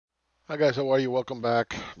Hi guys, how are you? Welcome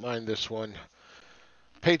back. Mind this one.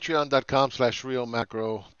 Patreon.com/real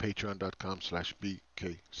macro,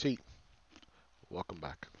 patreon.com/BKC. Welcome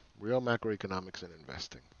back. Real macroeconomics and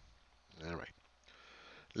investing. All right.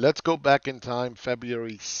 Let's go back in time,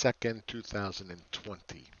 February 2nd,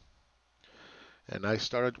 2020. And I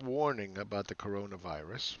started warning about the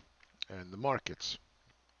coronavirus and the markets.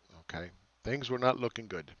 Okay. Things were not looking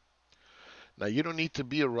good. Now, you don't need to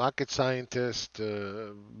be a rocket scientist,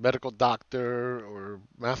 medical doctor, or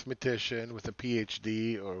mathematician with a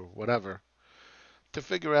PhD or whatever to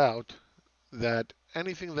figure out that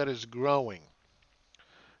anything that is growing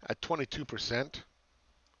at 22%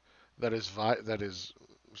 that is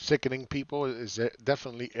sickening people is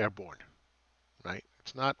definitely airborne, right?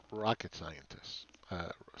 It's not rocket science.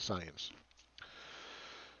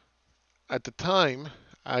 At the time,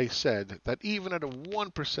 I said that even at a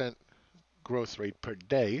 1% growth rate per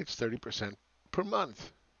day, it's 30% per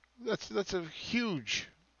month. That's a huge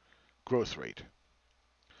growth rate.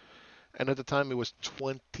 And at the time, it was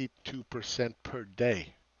 22% per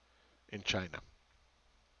day in China.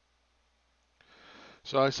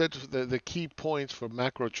 So I said the key points for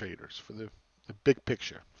macro traders, for the big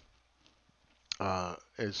picture,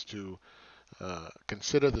 is to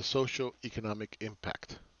consider the social economic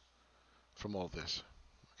impact from all this.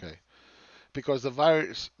 Okay, because the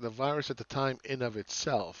virus at the time in of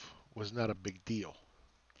itself was not a big deal.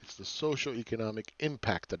 It's the social economic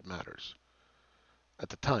impact that matters at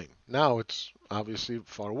the time. Now it's obviously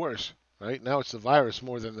far worse, right? Now it's the virus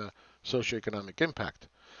more than the socioeconomic impact.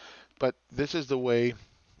 But this is the way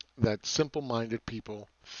that simple-minded people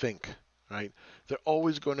think, right? They're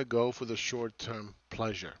always going to go for the short-term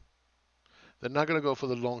pleasure. They're not going to go for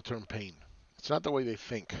the long-term pain. It's not the way they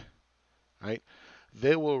think, right?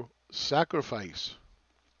 They will sacrifice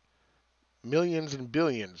millions and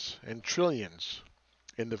billions and trillions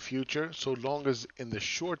in the future so long as in the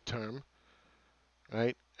short term,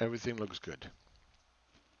 right, everything looks good.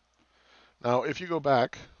 Now, if you go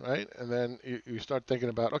back, right, and then you start thinking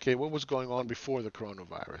about, okay, what was going on before the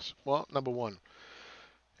coronavirus? Well, number one,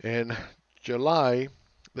 in July,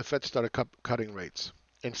 the Fed started cutting rates.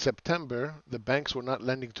 In September, the banks were not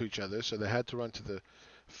lending to each other, so they had to run to the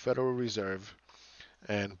Federal Reserve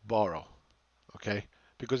and borrow, okay?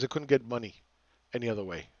 Because they couldn't get money any other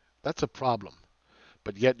way. That's a problem.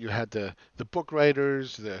 But yet you had the book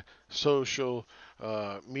writers, the social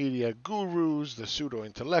media gurus, the pseudo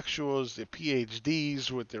intellectuals, the PhDs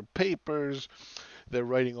with their papers. They're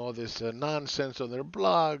writing all this nonsense on their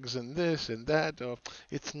blogs and this and that.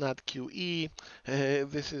 It's not QE.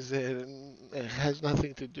 This is has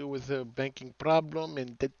nothing to do with the banking problem.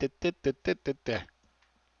 And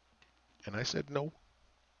and I said no,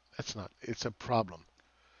 that's not. It's a problem.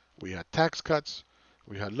 We had tax cuts.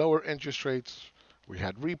 We had lower interest rates. We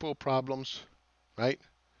had repo problems, right?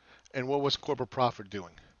 And what was corporate profit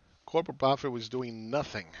doing? Corporate profit was doing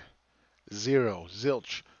nothing, zero,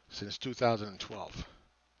 zilch, since 2012.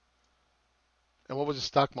 And what was the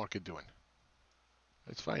stock market doing?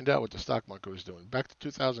 Let's find out what the stock market was doing. Back to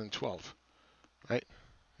 2012, right?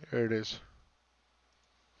 Here it is.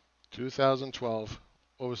 2012.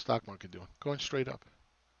 What was the stock market doing? Going straight up.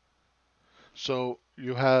 So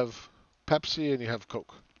you have Pepsi and you have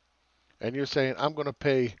Coke. And you're saying, I'm going to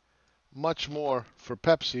pay much more for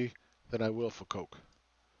Pepsi than I will for Coke,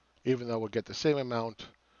 even though we'll get the same amount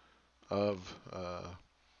of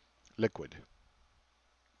liquid.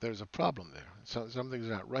 There's a problem there. Something's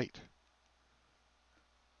not right.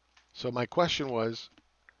 So my question was,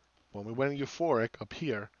 when we went euphoric up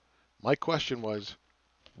here, my question was,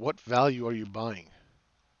 what value are you buying?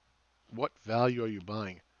 What value are you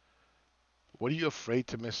buying? What are you afraid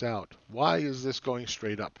to miss out? Why is this going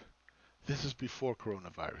straight up? This is before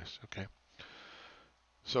coronavirus, okay?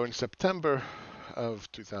 So in September of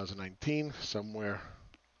 2019, somewhere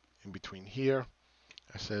in between here,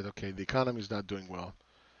 I said, okay, the economy is not doing well.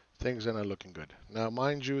 Things are not looking good. Now,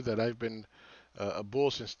 mind you that I've been a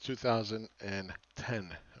bull since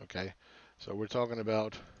 2010, okay? So we're talking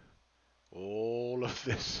about all of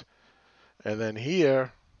this. And then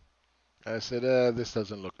here, I said, this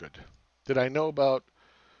doesn't look good. Did I know about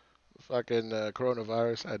fucking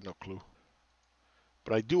coronavirus? I had no clue.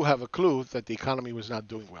 But I do have a clue that the economy was not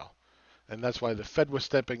doing well. And that's why the Fed was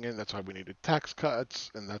stepping in. That's why we needed tax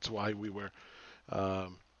cuts. And that's why we were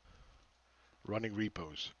um, running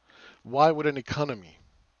repos. Why would an economy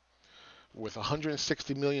with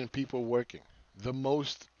 160 million people working, the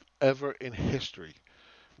most ever in history,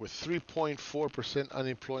 with 3.4%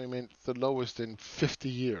 unemployment, the lowest in 50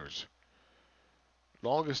 years,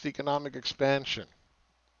 longest economic expansion?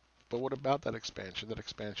 But what about that expansion? That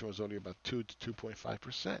expansion was only about 2 to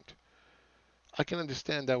 2.5%. I can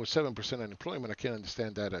understand that with 7% unemployment. I can't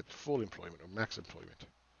understand that at full employment or max employment,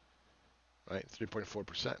 right?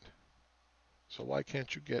 3.4%. So why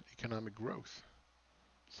can't you get economic growth?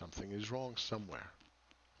 Something is wrong somewhere,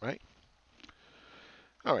 right?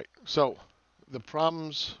 All right. So the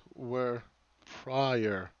problems were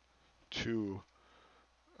prior to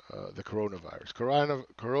the coronavirus.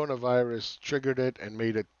 Coronavirus triggered it and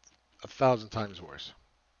made it 1,000 times worse.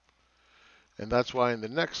 And that's why in the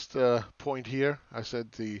next point here, I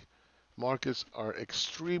said the markets are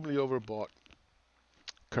extremely overbought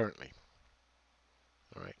currently.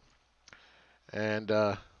 All right.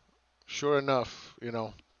 And sure enough,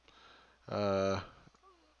 uh,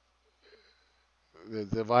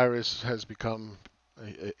 the virus has become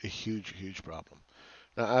a huge, huge problem.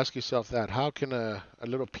 Now ask yourself that. How can a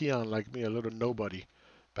little peon like me, a little nobody,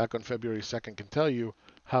 back on February 2nd, can tell you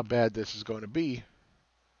how bad this is going to be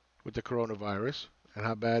with the coronavirus and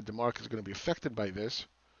how bad the market is going to be affected by this,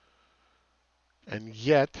 and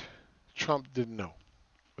yet Trump didn't know.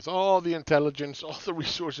 With all the intelligence, all the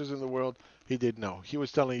resources in the world, he didn't know. He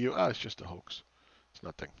was telling you, it's just a hoax. It's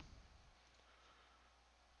nothing.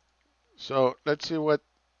 So let's see what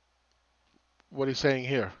he's saying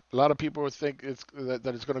here. A lot of people would think that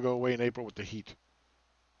it's going to go away in April with the heat.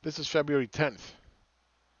 This is February 10th.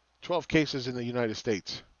 12 cases in the United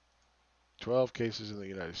States. 12 cases in the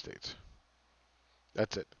United States.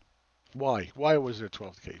 That's it. Why? Why was there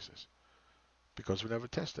 12 cases? Because we never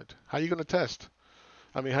tested. How are you going to test?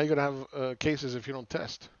 I mean, how are you going to have cases if you don't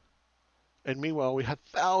test? And meanwhile, we had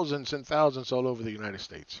thousands and thousands all over the United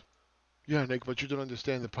States. Yeah, Nick, but you don't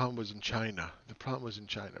understand. The problem was in China. The problem was in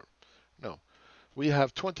China. No. We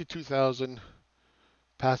have 22,000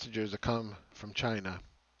 passengers that come from China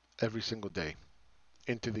every single day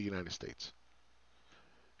into the United States.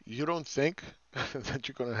 You don't think that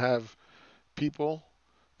you're going to have people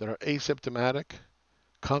that are asymptomatic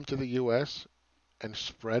come to the U.S. and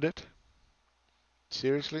spread it?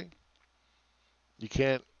 Seriously? You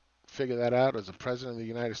can't figure that out as a president of the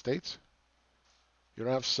United States? You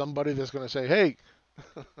don't have somebody that's going to say, hey,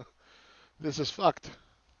 this is fucked.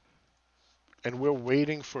 And we're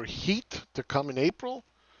waiting for heat to come in April?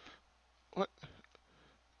 What?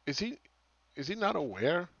 Is he not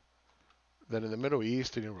aware that in the Middle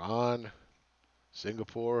East, in Iran,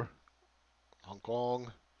 Singapore, Hong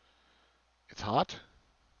Kong, it's hot?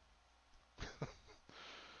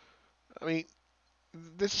 I mean,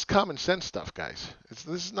 this is common sense stuff, guys.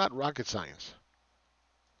 This is not rocket science.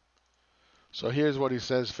 So here's what he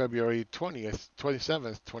says February 20th,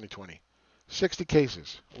 27th, 2020. 60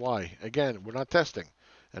 cases. Why? Again, we're not testing.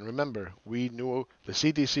 And remember, we knew, the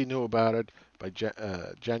CDC knew about it by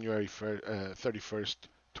January 31st,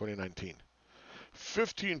 2019.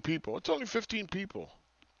 15 people. It's only 15 people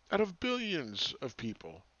out of billions of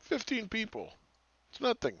people. 15 people. It's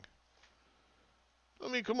nothing. I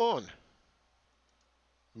mean, come on.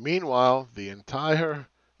 Meanwhile, the entire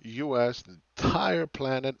U.S., the entire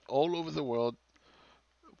planet, all over the world,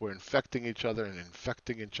 were infecting each other and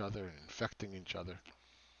infecting each other and infecting each other.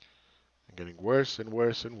 And getting worse and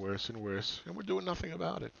worse and worse and worse. And we're doing nothing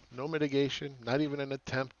about it. No mitigation, not even an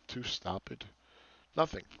attempt to stop it.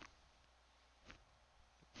 Nothing.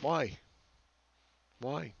 Why?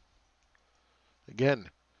 Why? Again,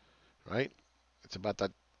 right? It's about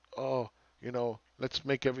that, let's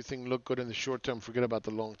make everything look good in the short term, forget about the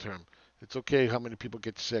long term. It's okay how many people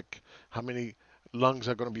get sick, how many lungs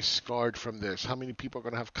are going to be scarred from this, how many people are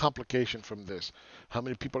going to have complication from this, how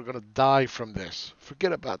many people are going to die from this.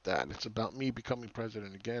 Forget about that. It's about me becoming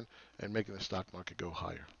president again and making the stock market go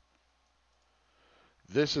higher.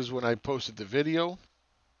 This is when I posted the video,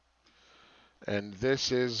 and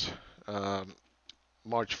this is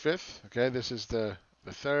March 5th. Okay, this is the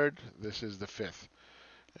 3rd, this is the 5th.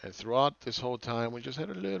 And throughout this whole time, we just had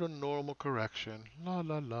a little normal correction. La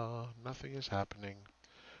la la, nothing is happening.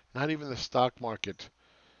 Not even the stock market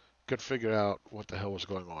could figure out what the hell was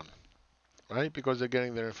going on, right? Because they're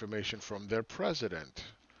getting their information from their president.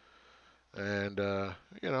 And,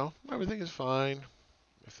 everything is fine.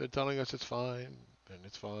 If they're telling us it's fine, then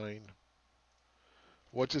it's fine.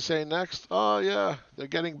 What's it say next? Oh, yeah, they're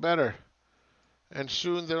getting better. And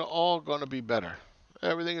soon they're all going to be better.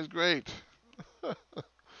 Everything is great.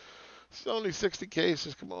 It's only 60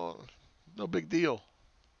 cases. Come on. No big deal.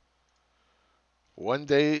 One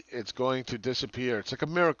day it's going to disappear. It's like a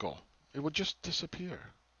miracle. It will just disappear.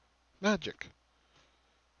 Magic.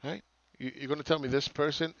 Right? You're going to tell me this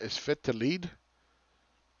person is fit to lead?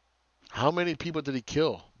 How many people did he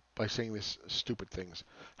kill by saying these stupid things?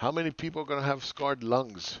 How many people are going to have scarred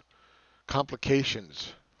lungs,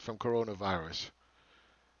 complications from coronavirus?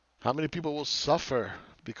 How many people will suffer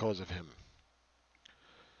because of him?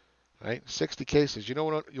 right? 60 cases. You know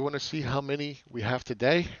what? You want to see how many we have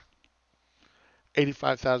today?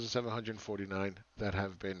 85,749 that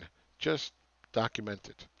have been just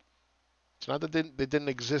documented. It's not that they didn't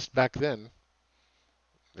exist back then.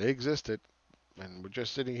 They existed, and we're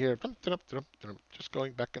just sitting here, just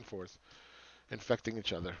going back and forth, infecting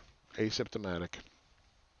each other, asymptomatic.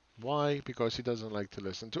 Why? Because he doesn't like to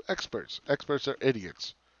listen to experts. Experts are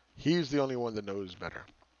idiots. He's the only one that knows better.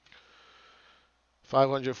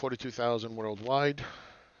 542,000 worldwide,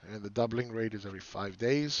 and the doubling rate is every 5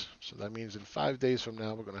 days. So that means in 5 days from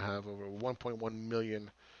now, we're going to have over 1.1 million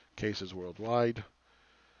cases worldwide,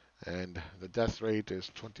 and the death rate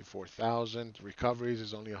is 24,000. Recoveries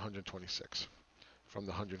is only 126 from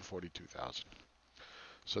the 142,000.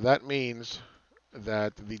 So that means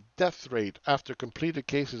that the death rate after completed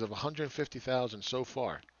cases of 150,000 so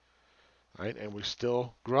far, right, and we're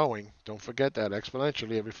still growing. Don't forget that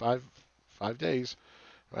exponentially every five days,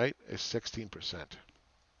 right, is 16%.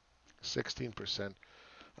 16%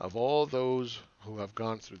 of all those who have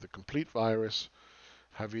gone through the complete virus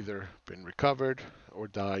have either been recovered or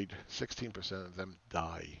died. 16% of them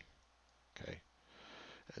die. Okay,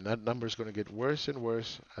 and that number is going to get worse and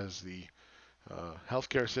worse as the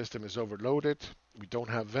healthcare system is overloaded. We don't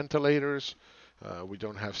have ventilators. We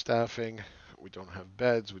don't have staffing. We don't have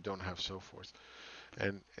beds. We don't have so forth.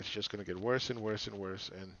 And it's just going to get worse and worse and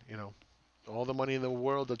worse. And, all the money in the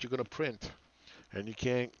world that you're going to print, and you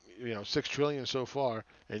can't, 6 trillion so far,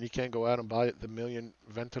 and you can't go out and buy the million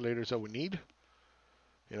ventilators that we need.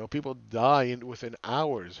 People die within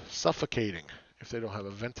hours, suffocating, if they don't have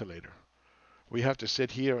a ventilator. We have to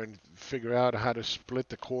sit here and figure out how to split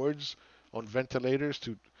the cords on ventilators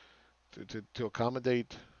to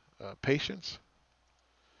accommodate patients.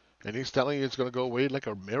 And he's telling you it's going to go away like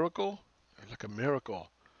a miracle? Like a miracle.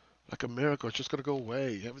 Like a miracle. It's just going to go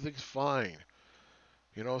away. Everything's fine.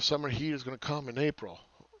 Summer heat is going to come in April.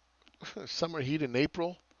 Summer heat in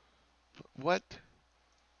April? What?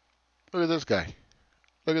 Look at this guy.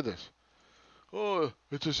 Look at this. Oh,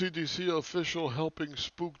 it's a CDC official helping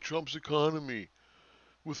spook Trump's economy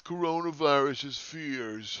with coronavirus's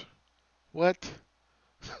fears. What?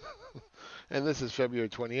 And this is February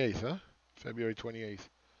 28th, huh? February 28th.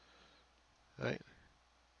 Right?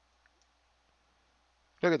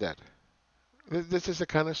 Look at that. This is the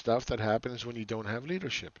kind of stuff that happens when you don't have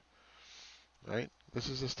leadership. Right? This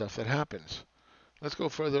is the stuff that happens. Let's go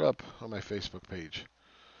further up on my Facebook page.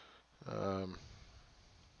 Um,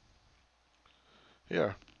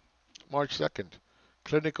 Here, March 2nd.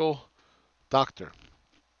 Clinical doctor,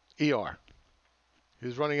 ER.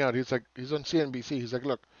 He's running out. He's on CNBC. He's like,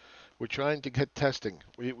 look, we're trying to get testing.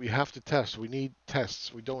 We have to test. We need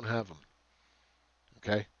tests. We don't have them.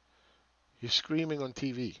 Okay? He's screaming on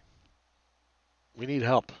TV. We need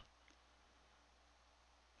help.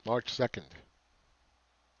 March 2nd.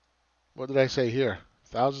 What did I say here?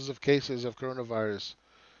 Thousands of cases of coronavirus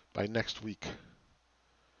by next week.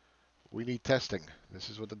 We need testing. This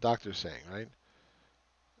is what the doctor's saying, right?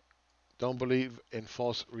 Don't believe in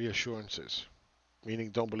false reassurances, meaning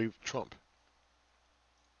don't believe Trump.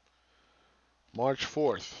 March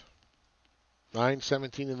 4th,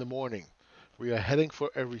 9:17 in the morning. We are heading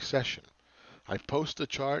for a recession. I post the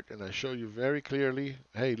chart and I show you very clearly,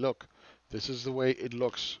 hey, look, this is the way it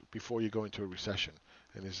looks before you go into a recession.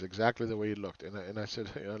 And this is exactly the way it looked. And I said,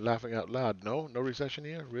 laughing out loud, no recession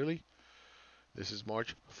here? Really? This is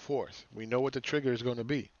March 4th. We know what the trigger is going to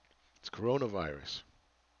be. It's coronavirus.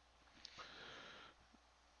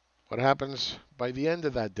 What happens by the end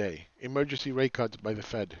of that day? Emergency rate cuts by the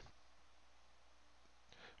Fed.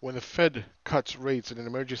 When the Fed cuts rates in an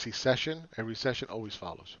emergency session, a recession always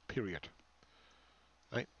follows. Period.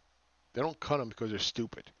 Right? They don't cut them because they're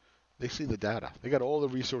stupid. They see the data. They got all the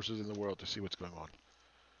resources in the world to see what's going on.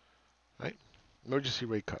 Right? Emergency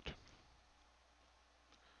rate cut.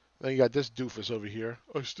 Then you got this doofus over here.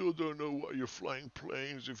 I still don't know why you're flying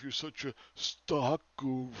planes if you're such a stock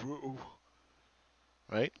guru.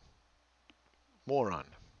 Right? Moron.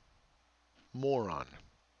 Moron.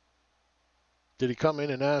 Did he come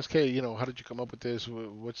in and ask, hey, how did you come up with this?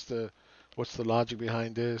 What's the logic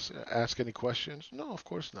behind this? Ask any questions? No, of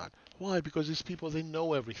course not. Why? Because these people, they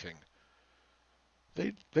know everything.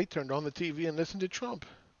 They turned on the TV and listened to Trump.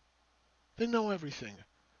 They know everything.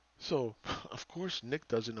 So, of course, Nick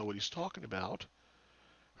doesn't know what he's talking about,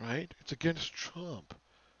 right? It's against Trump.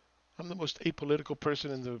 I'm the most apolitical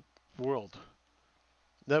person in the world.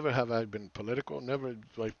 Never have I been political. Never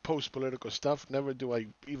do I post political stuff. Never do I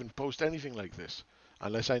even post anything like this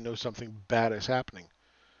unless I know something bad is happening.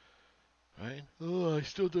 Right? Oh, I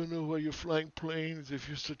still don't know why you're flying planes if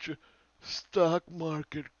you're such a stock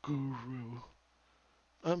market guru.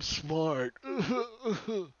 I'm smart.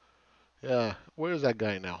 Yeah, where is that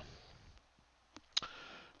guy now?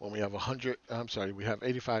 When we have 100, I'm sorry, we have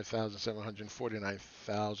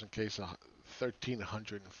 85,749,000 cases,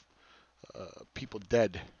 1,300 people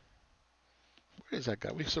dead. Where is that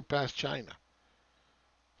guy? We surpassed China.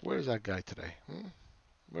 Where is that guy today?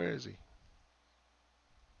 Where is he?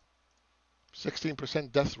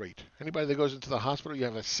 16% death rate. Anybody that goes into the hospital, you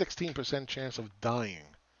have a 16% chance of dying.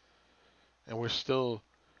 And we're still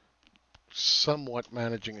somewhat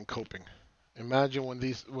managing and coping. Imagine when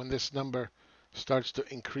this number starts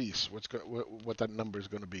to increase, what that number is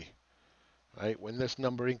going to be, right? When this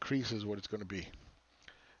number increases, what it's going to be.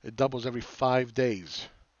 It doubles every 5 days.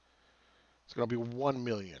 It's going to be 1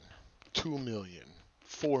 million, 2 million,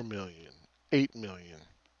 4 million, 8 million.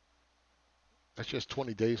 That's just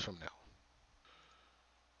 20 days from now.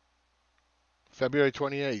 February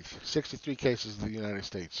 28th, 63 cases in the United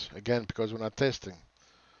States. Again, because we're not testing.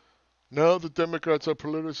 Now the Democrats are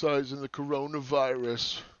politicizing the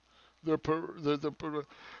coronavirus.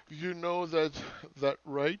 You know that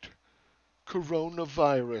right?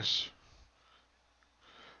 Coronavirus.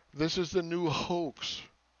 This is the new hoax,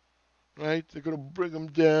 right? They're gonna bring them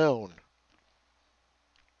down.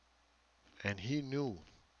 And he knew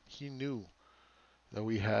that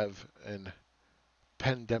we have an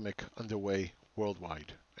pandemic underway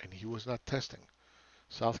worldwide, and he was not testing.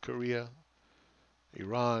 South Korea,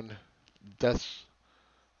 Iran, deaths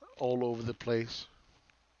all over the place.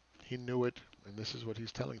 He knew it, and this is what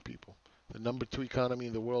he's telling people. The number two economy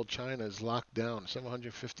in the world, China, is locked down.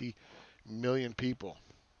 750 million people.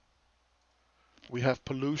 We have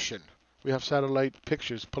pollution. We have satellite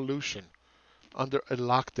pictures, pollution, under a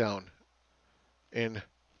lockdown in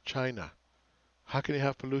China. How can you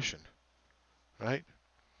have pollution, right?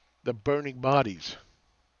 The burning bodies.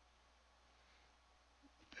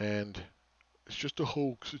 And it's just a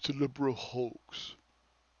hoax. It's a liberal hoax.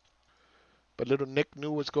 But little Nick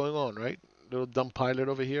knew what's going on, right? Little dumb pilot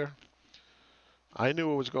over here. I knew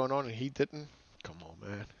what was going on and he didn't. Come on,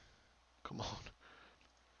 man. Come on.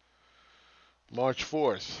 March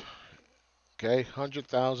 4th. Okay,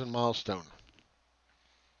 100,000 milestone.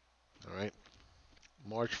 All right.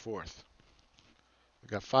 March 4th. We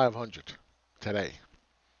got 500 today.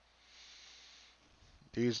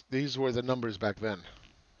 These were the numbers back then.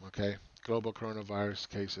 Okay. Global coronavirus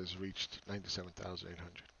cases reached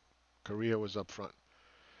 97,800. Korea was up front.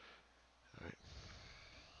 All right.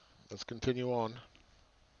 Let's continue on.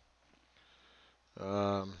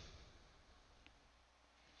 Um,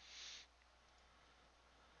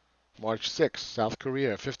 March 6th, South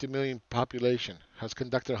Korea, 50 million population, has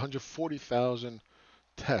conducted 140,000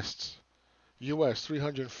 tests. U.S.,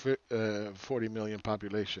 340 million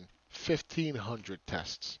population, 1,500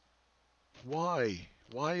 tests. Why?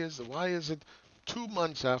 Why is it 2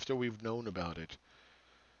 months after we've known about it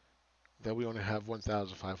that we only have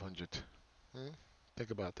 1,500? Hmm?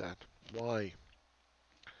 Think about that. Why?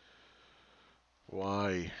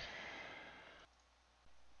 Why?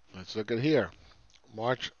 Let's look at here.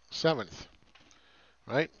 March 7th,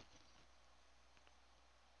 right?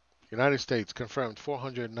 United States confirmed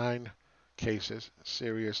 409 cases,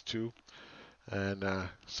 serious 2, and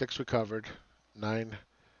 6 recovered, 9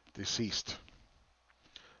 deceased.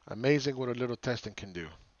 Amazing what a little testing can do.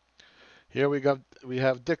 Here we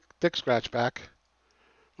have Dick Scratchback.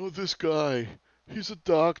 Oh, this guy, he's a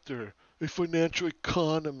doctor, a financial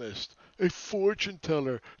economist, a fortune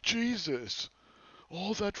teller. Jesus,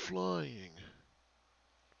 all that flying.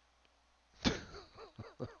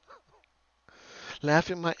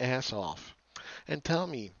 Laughing my ass off. And tell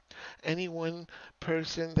me, any one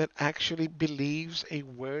person that actually believes a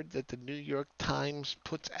word that the New York Times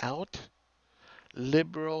puts out?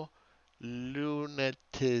 Liberal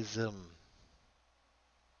lunatism.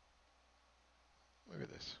 Look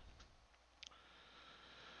at this.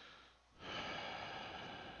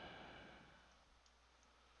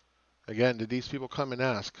 Again, did these people come and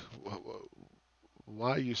ask,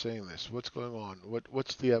 why are you saying this? What's going on?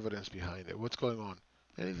 What's the evidence behind it? What's going on?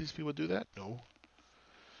 Any of these people do that? No.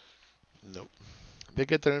 Nope. They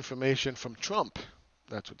get their information from Trump.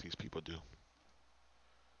 That's what these people do.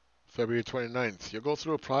 February 29th. You'll go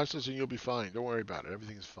through a process and you'll be fine. Don't worry about it.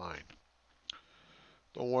 Everything's fine.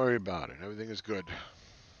 Don't worry about it. Everything is good.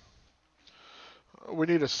 We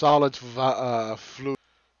need a solid flu.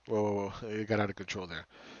 Whoa, whoa, whoa. You got out of control there.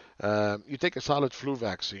 You take a solid flu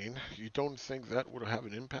vaccine. You don't think that would have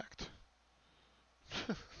an impact?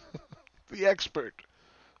 The expert.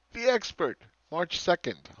 The expert. March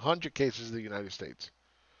 2nd. 100 cases in the United States.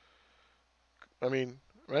 I mean,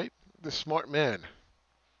 right? The smart man.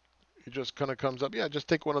 He just kind of comes up. Yeah, just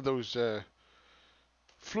take one of those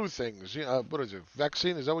flu things. What is it?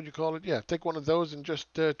 Vaccine? Is that what you call it? Yeah, take one of those and just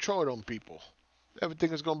throw it on people.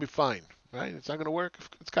 Everything is going to be fine, right? It's not going to work.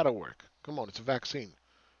 It's got to work. Come on, it's a vaccine.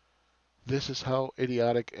 This is how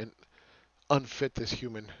idiotic and unfit this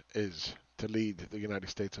human is to lead the United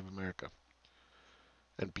States of America.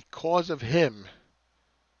 And because of him,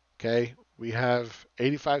 okay, we have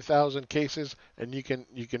 85,000 cases, and you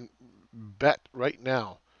can bet right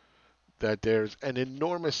now that there's an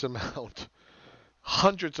enormous amount,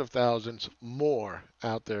 hundreds of thousands more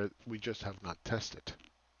out there we just have not tested.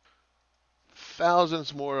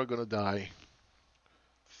 Thousands more are going to die.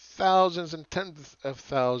 Thousands and tens of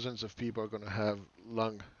thousands of people are going to have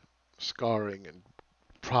lung scarring and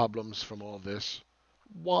problems from all this.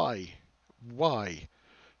 Why? Why?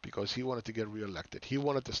 Because he wanted to get reelected. He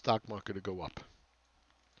wanted the stock market to go up.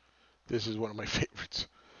 This is one of my favorites,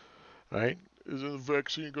 right? Is the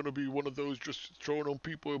vaccine going to be one of those just thrown on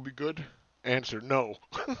people? It'll be good? Answer, no.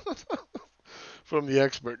 From the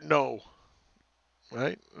expert, no.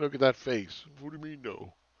 Right? Look at that face. What do you mean,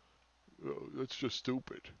 no? Oh, that's just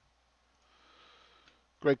stupid.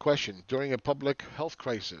 Great question. During a public health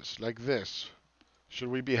crisis like this, should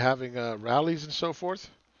we be having rallies and so forth?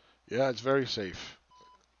 Yeah, it's very safe.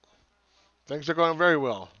 Things are going very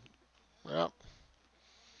well. Yeah.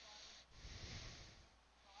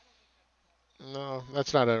 No,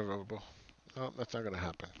 that's not inevitable. No, that's not going to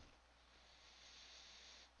happen.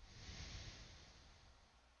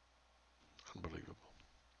 Unbelievable.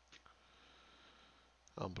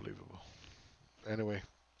 Unbelievable. Anyway,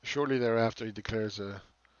 shortly thereafter, he declares an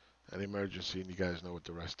emergency, and you guys know what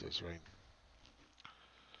the rest is, right?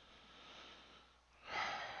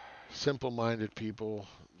 Simple minded people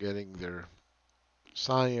getting their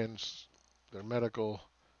science, their medical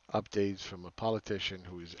updates from a politician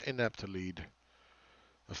who is inept to lead,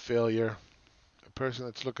 a failure, a person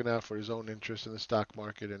that's looking out for his own interest in the stock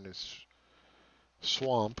market and his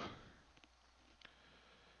swamp,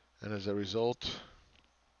 and as a result,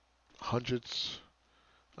 hundreds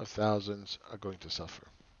of thousands are going to suffer.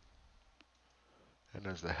 And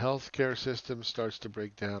as the healthcare system starts to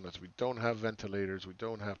break down, as we don't have ventilators, we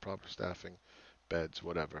don't have proper staffing, beds,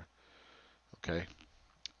 whatever, okay,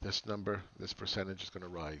 this number, this percentage is going to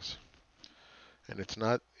rise. And it's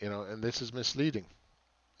not, and this is misleading.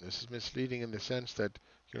 This is misleading in the sense that,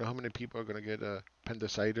 how many people are going to get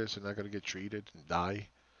appendicitis and not going to get treated and die,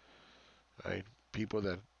 right? People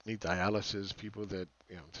that need dialysis, people that,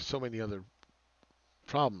 there's so many other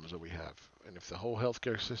problems that we have. And if the whole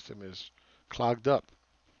healthcare system is clogged up,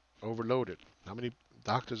 overloaded, how many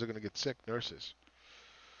doctors are going to get sick, nurses,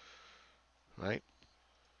 right?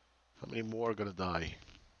 How many more are going to die?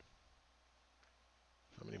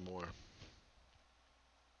 How many more?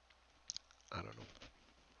 I don't know.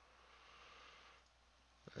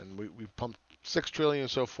 And we pumped 6 trillion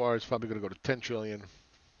so far. It's probably going to go to 10 trillion,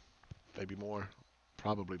 maybe more,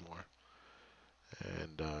 probably more.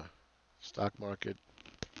 And stock market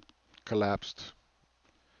collapsed.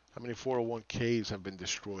 How many 401ks have been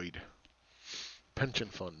destroyed? Pension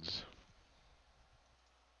funds.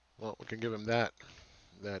 Well, we can give them that.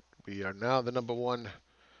 That we are now the number one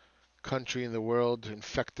country in the world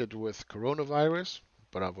infected with coronavirus.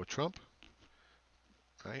 Bravo, Trump.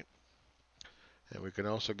 Right? And we can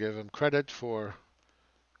also give him credit for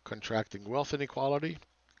contracting wealth inequality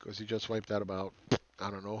because he just wiped out about,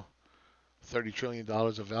 I don't know, $30 trillion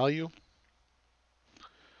of value.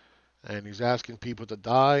 And he's asking people to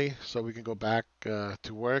die so we can go back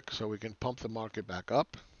to work, so we can pump the market back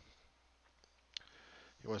up.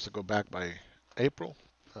 He wants to go back by April,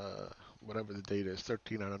 uh, whatever the date is,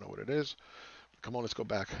 13, I don't know what it is. Come on, let's go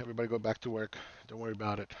back. Everybody go back to work. Don't worry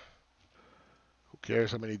about it. Who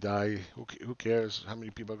cares how many die? Who cares how many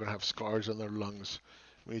people are going to have scars on their lungs?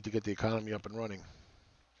 We need to get the economy up and running.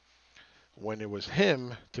 When it was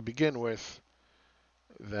him, to begin with,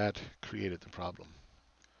 that created the problem.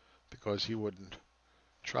 Because he wouldn't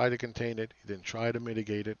try to contain it. He didn't try to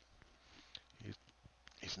mitigate it.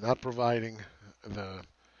 He's not providing the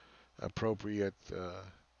appropriate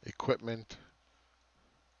equipment.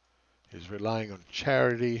 He's relying on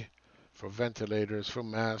charity for ventilators, for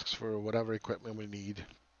masks, for whatever equipment we need.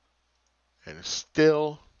 And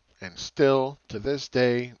still, to this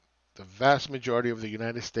day, the vast majority of the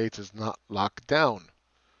United States is not locked down.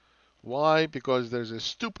 Why? Because there's a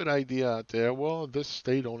stupid idea out there. Well, this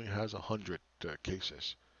state only has 100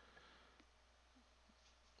 cases.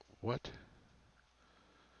 What?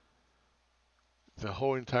 The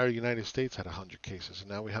whole entire United States had 100 cases, and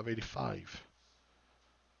now we have 85.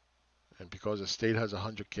 And because a state has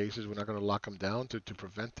 100 cases, we're not going to lock them down to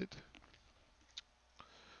prevent it?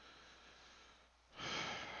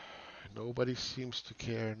 Nobody seems to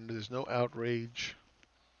care. There's no outrage.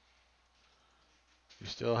 You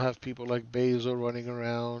still have people like Basil running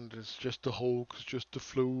around. It's just a hoax, it's just the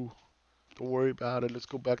flu. Don't worry about it. Let's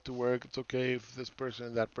go back to work. It's okay if this person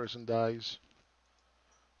and that person dies.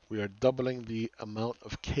 We are doubling the amount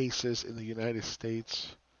of cases in the United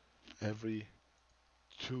States every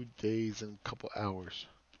 2 days and a couple hours.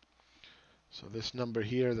 So this number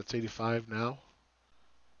here, that's 85 now.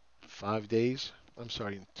 5 days. I'm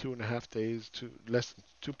sorry, in 2.5 days, less than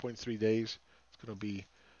 2.3 days, it's going to be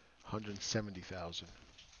 170,000.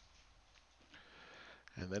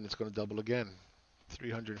 And then it's going to double again,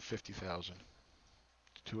 350,000.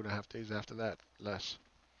 2.5 days after that, less.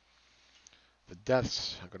 The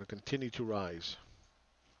deaths are going to continue to rise.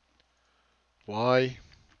 Why?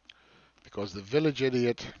 Because the village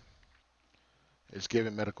idiot is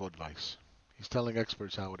giving medical advice. He's telling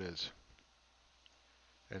experts how it is.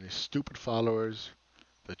 And his stupid followers,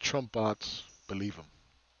 the Trump bots, believe him.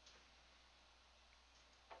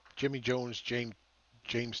 Jimmy Jones,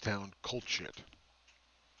 Jamestown, cult shit.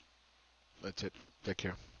 That's it. Take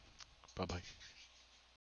care. Bye-bye.